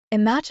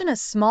Imagine a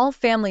small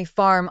family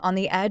farm on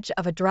the edge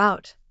of a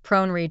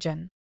drought-prone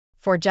region.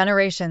 For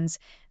generations,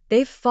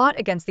 they've fought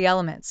against the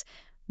elements,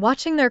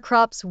 watching their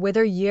crops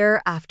wither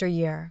year after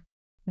year.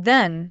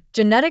 Then,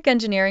 genetic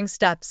engineering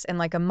steps in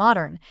like a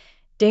modern,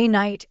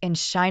 day-night in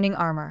shining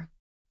armor.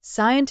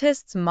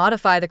 Scientists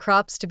modify the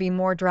crops to be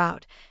more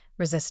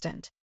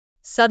drought-resistant.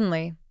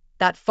 Suddenly,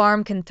 that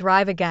farm can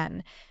thrive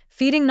again,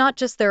 feeding not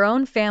just their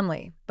own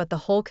family, but the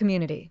whole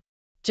community.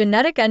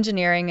 Genetic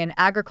engineering in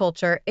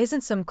agriculture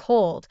isn't some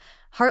cold,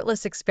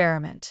 heartless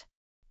experiment.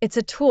 It's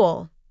a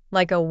tool,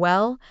 like a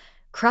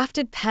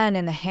well-crafted pen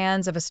in the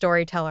hands of a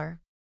storyteller.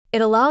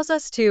 It allows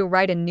us to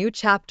write a new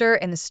chapter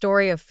in the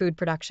story of food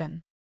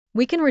production.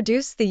 We can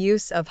reduce the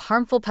use of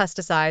harmful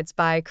pesticides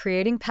by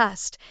creating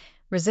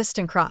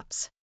pest-resistant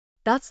crops.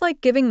 That's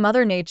like giving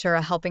Mother Nature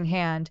a helping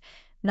hand,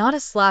 not a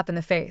slap in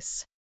the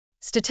face.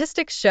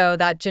 Statistics show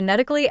that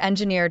genetically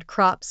engineered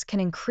crops can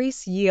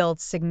increase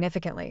yields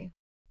significantly.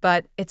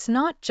 But it's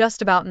not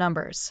just about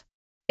numbers.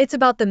 It's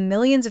about the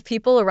millions of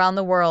people around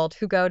the world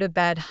who go to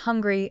bed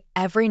hungry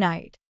every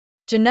night.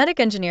 Genetic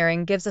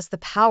engineering gives us the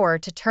power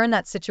to turn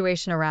that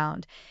situation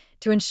around,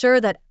 to ensure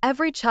that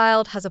every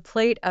child has a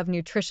plate of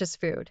nutritious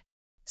food.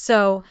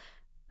 So,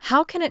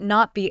 how can it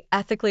not be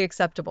ethically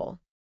acceptable?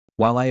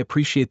 While I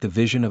appreciate the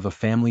vision of a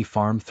family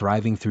farm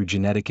thriving through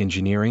genetic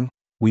engineering,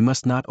 we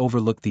must not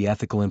overlook the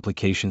ethical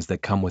implications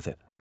that come with it.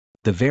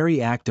 The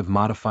very act of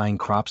modifying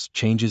crops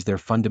changes their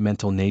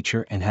fundamental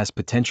nature and has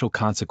potential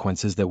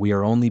consequences that we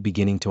are only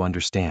beginning to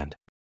understand.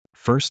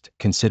 First,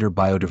 consider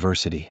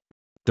biodiversity.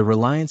 The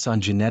reliance on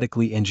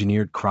genetically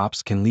engineered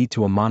crops can lead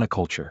to a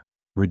monoculture,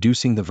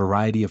 reducing the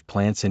variety of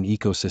plants and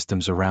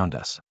ecosystems around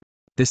us.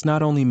 This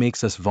not only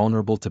makes us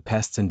vulnerable to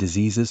pests and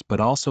diseases but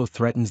also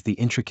threatens the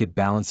intricate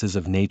balances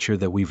of nature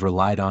that we've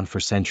relied on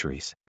for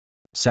centuries.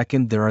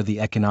 Second, there are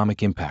the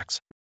economic impacts.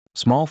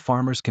 Small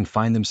farmers can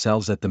find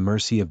themselves at the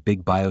mercy of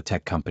big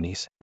biotech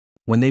companies.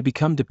 When they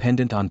become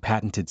dependent on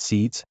patented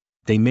seeds,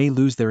 they may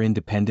lose their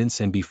independence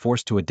and be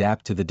forced to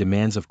adapt to the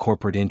demands of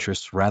corporate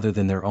interests rather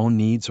than their own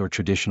needs or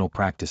traditional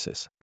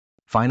practices.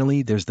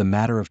 Finally, there's the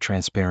matter of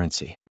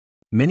transparency.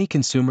 Many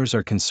consumers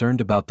are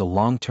concerned about the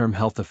long-term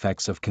health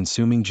effects of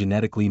consuming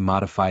genetically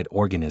modified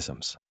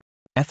organisms.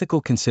 Ethical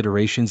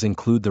considerations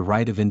include the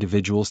right of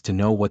individuals to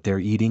know what they're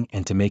eating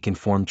and to make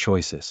informed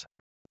choices.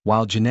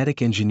 While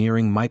genetic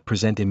engineering might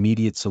present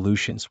immediate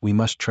solutions, we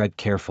must tread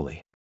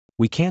carefully.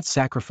 We can't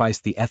sacrifice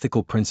the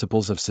ethical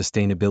principles of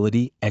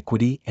sustainability,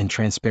 equity, and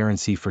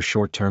transparency for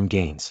short-term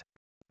gains.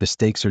 The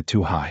stakes are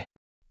too high.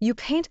 You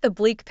paint a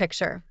bleak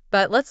picture,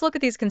 but let's look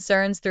at these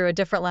concerns through a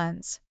different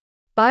lens.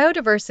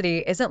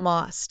 Biodiversity isn't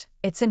lost,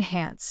 it's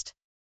enhanced.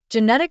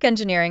 Genetic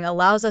engineering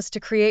allows us to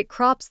create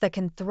crops that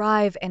can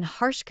thrive in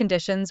harsh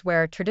conditions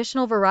where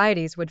traditional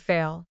varieties would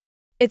fail.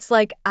 It's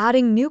like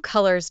adding new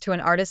colors to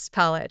an artist's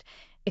palette,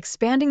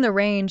 expanding the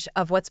range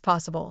of what's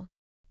possible.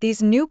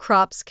 These new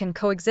crops can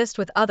coexist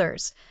with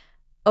others,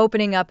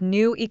 opening up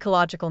new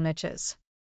ecological niches.